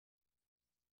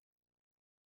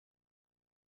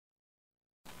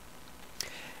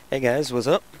Hey guys, what's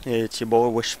up? It's your boy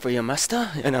Wish for Your Master,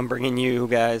 and I'm bringing you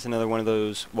guys another one of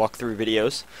those walkthrough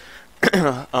videos.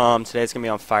 Today it's gonna be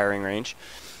on firing range,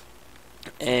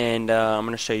 and I'm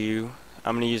gonna show you.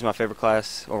 I'm gonna use my favorite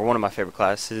class, or one of my favorite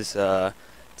classes.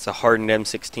 It's a hardened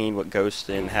M16 with Ghost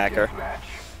and Hacker,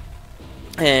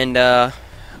 and I'm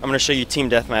gonna show you team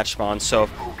deathmatch spawn. So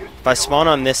if I spawn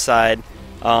on this side,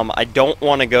 I don't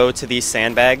want to go to these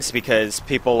sandbags because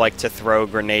people like to throw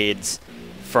grenades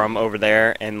from over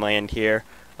there and land here.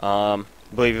 I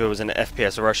believe it was an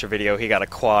FPS Russia video. He got a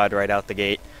quad right out the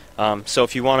gate. So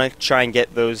if you want to try and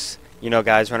get those,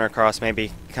 guys running across,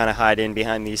 maybe kind of hide in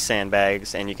behind these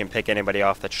sandbags, and you can pick anybody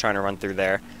off that's trying to run through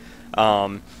there.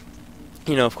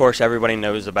 Of course, everybody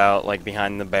knows about like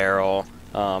behind the barrel.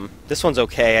 This one's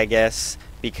okay, I guess,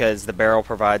 because the barrel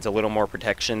provides a little more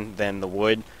protection than the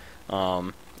wood.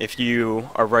 If you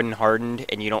are running hardened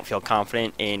and you don't feel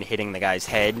confident in hitting the guy's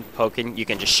head poking, you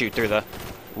can just shoot through the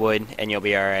wood and you'll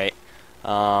be alright.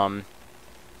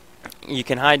 You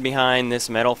can hide behind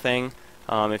this metal thing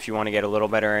if you want to get a little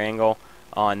better angle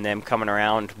on them coming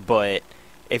around, but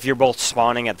if you're both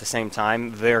spawning at the same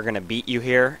time, they're going to beat you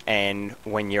here, and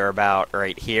when you're about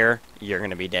right here, you're going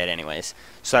to be dead anyways.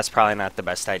 So that's probably not the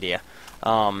best idea.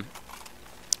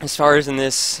 As far as in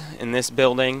this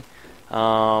building,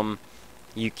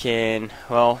 you can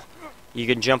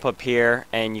jump up here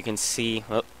and you can see.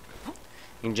 You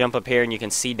can jump up here and you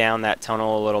can see down that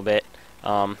tunnel a little bit.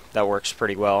 That works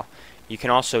pretty well. You can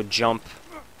also jump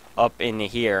up into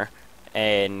here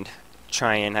and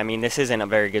try and. I mean, this isn't a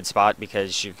very good spot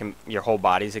because your whole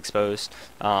body's exposed,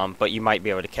 but you might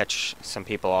be able to catch some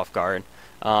people off guard.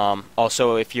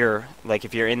 Also, if you're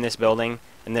in this building,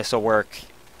 and this will work,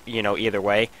 either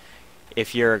way.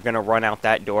 If you're gonna run out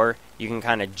that door, you can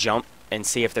kind of jump and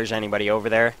see if there's anybody over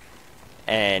there,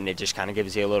 and it just kind of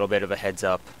gives you a little bit of a heads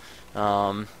up.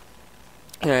 Alright,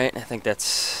 I think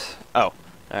that's... Oh,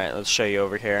 alright, let's show you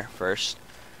over here first.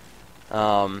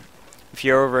 If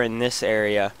you're over in this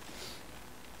area,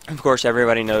 of course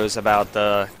everybody knows about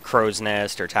the crow's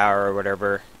nest or tower or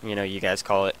whatever, you guys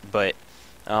call it, but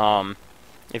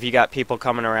if you got people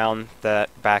coming around that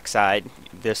backside,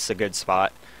 this is a good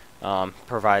spot.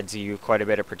 Provides you quite a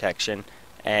bit of protection,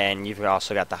 and you've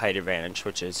also got the height advantage,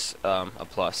 which is a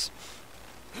plus.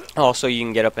 Also, you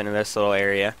can get up into this little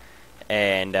area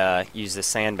and use the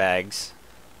sandbags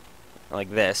like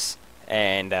this,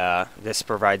 and this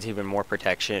provides even more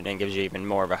protection and gives you even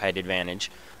more of a height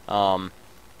advantage.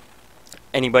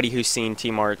 Anybody who's seen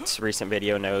T-Mart's recent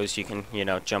video knows you can,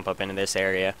 jump up into this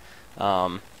area,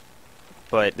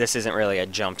 but this isn't really a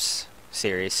jumps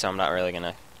series, so I'm not really going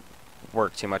to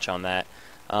work too much on that.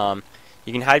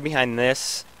 You can hide behind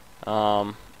this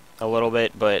a little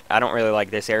bit, but I don't really like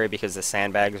this area because the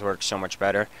sandbags work so much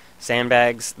better.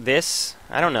 Sandbags, this,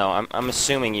 I don't know, I'm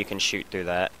assuming you can shoot through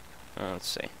that. Let's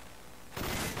see.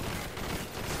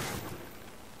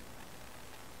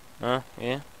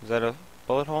 Yeah, is that a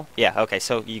bullet hole? Yeah, okay,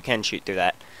 so you can shoot through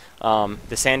that.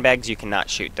 The sandbags you cannot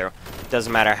shoot through.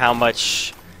 Doesn't matter how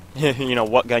much,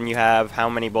 what gun you have, how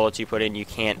many bullets you put in, you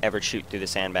can't ever shoot through the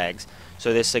sandbags.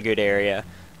 So this is a good area.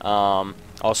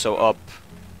 Also up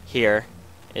here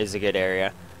is a good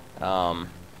area.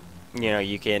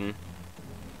 You can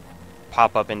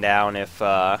pop up and down if,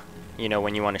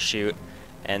 when you want to shoot,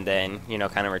 and then,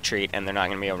 kind of retreat, and they're not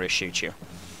going to be able to shoot you.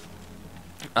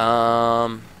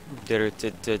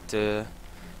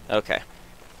 Okay.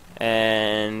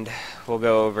 And we'll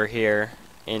go over here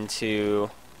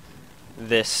into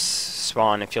this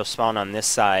spawn. If you'll spawn on this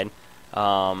side,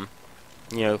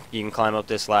 you can climb up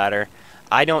this ladder.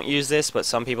 I don't use this, but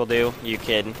some people do. You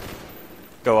can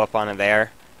go up onto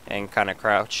there and kind of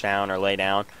crouch down or lay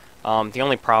down. The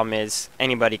only problem is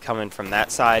anybody coming from that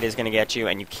side is going to get you,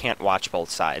 and you can't watch both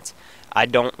sides. I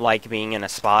don't like being in a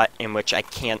spot in which I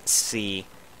can't see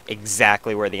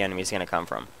exactly where the enemy's going to come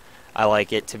from. I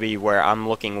like it to be where I'm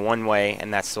looking one way,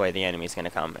 and that's the way the enemy's going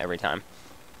to come every time.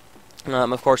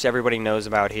 Of course, everybody knows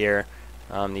about here.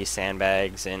 These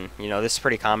sandbags, and this is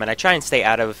pretty common. I try and stay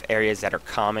out of areas that are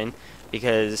common,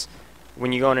 because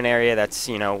when you go in an area that's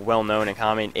well known and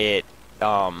common, it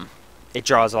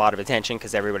draws a lot of attention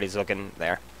because everybody's looking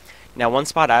there. Now, one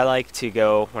spot I like to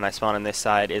go when I spawn on this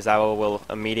side is I will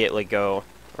immediately go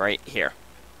right here,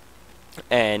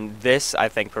 and this I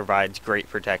think provides great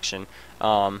protection.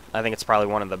 I think it's probably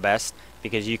one of the best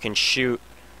because you can shoot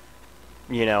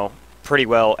pretty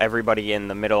well everybody in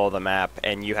the middle of the map,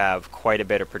 and you have quite a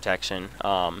bit of protection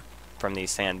from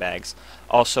these sandbags.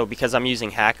 Also, because I'm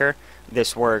using Hacker,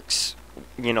 this works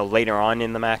later on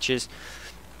in the matches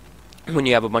when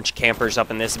you have a bunch of campers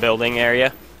up in this building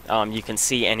area. You can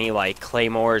see any like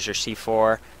claymores or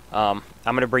C4 I'm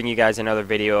going to bring you guys another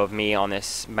video of me on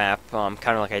this map, kind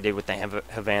of like I did with the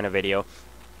Havana video.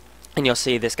 And you'll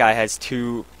see this guy has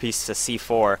 2 pieces of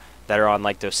C4 that are on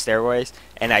like those stairways,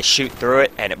 and I shoot through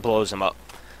it and it blows them up.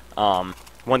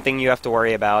 One thing you have to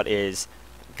worry about is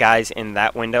guys in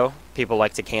that window. People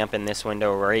like to camp in this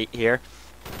window right here.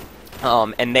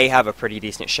 And they have a pretty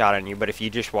decent shot on you, but if you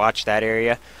just watch that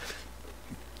area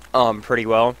pretty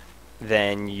well,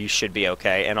 then you should be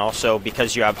okay. And also,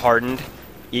 because you have hardened,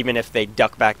 even if they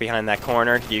duck back behind that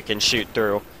corner, you can shoot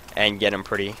through and get them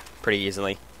pretty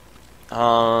easily.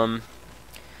 I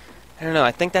don't know,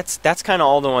 I think that's kind of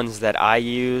all the ones that I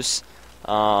use.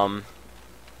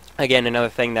 Again, another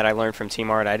thing that I learned from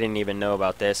T-Mart, I didn't even know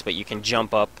about this, but you can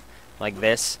jump up like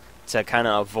this to kind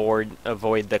of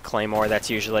avoid the claymore that's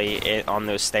usually on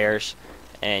those stairs,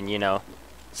 and, you know,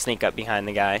 sneak up behind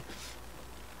the guy.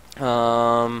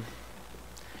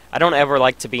 I don't ever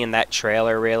like to be in that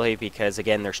trailer, really, because,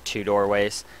 again, there's 2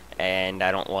 doorways, and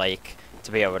I don't like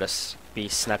to be able to be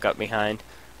snuck up behind.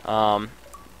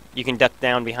 You can duck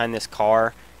down behind this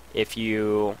car if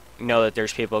you know that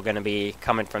there's people going to be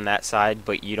coming from that side,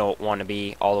 but you don't want to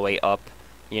be all the way up,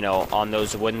 you know, on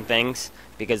those wooden things,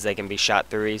 because they can be shot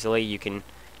through easily. You can,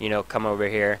 you know, come over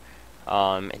here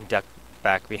and duck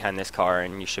back behind this car,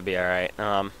 and you should be alright.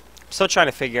 I'm still trying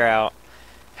to figure out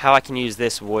how I can use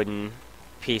this wooden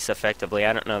piece effectively.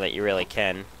 I don't know that you really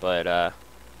can, but I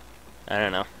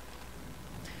don't know.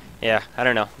 Yeah, I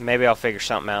don't know. Maybe I'll figure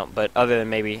something out, but other than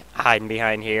maybe hiding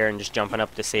behind here and just jumping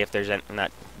up to see if there's any,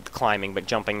 not climbing, but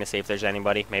jumping to see if there's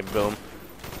anybody. Maybe boom.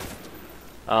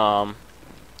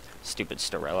 Stupid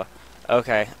Storella.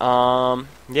 Okay,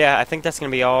 yeah, I think that's going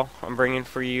to be all I'm bringing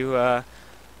for you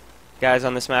guys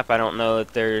on this map. I don't know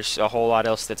that there's a whole lot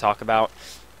else to talk about.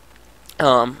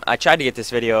 I tried to get this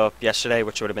video up yesterday,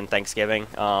 which would have been Thanksgiving,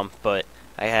 but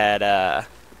I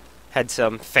had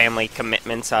some family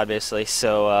commitments, obviously,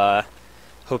 so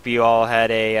hope you all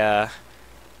had a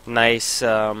nice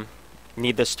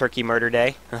Need This Turkey Murder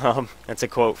Day. That's a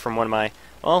quote from one of my...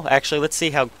 Well, actually, let's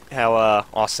see how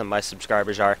awesome my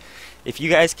subscribers are. If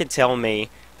you guys could tell me,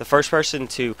 the first person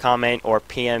to comment or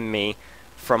PM me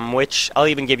from which... I'll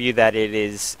even give you that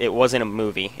it wasn't a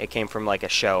movie. It came from, like, a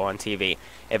show on TV.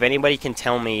 If anybody can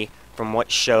tell me from what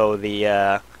show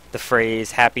the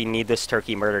phrase, Happy Need This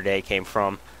Turkey Murder Day came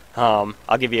from, I'll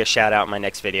give you a shout out in my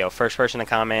next video. First person to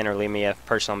comment or leave me a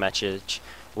personal message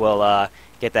will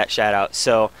get that shout out.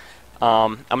 So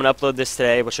I'm going to upload this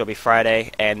today, which will be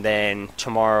Friday, and then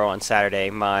tomorrow on Saturday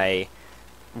my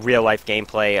real life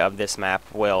gameplay of this map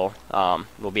will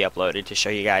be uploaded to show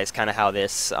you guys kind of how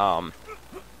this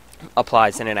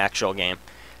applies in an actual game.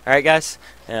 Alright guys,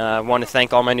 I want to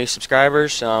thank all my new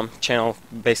subscribers. Channel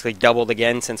basically doubled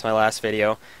again since my last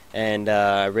video, and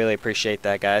I really appreciate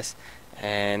that, guys.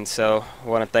 And so I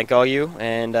want to thank all you,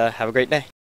 and have a great day.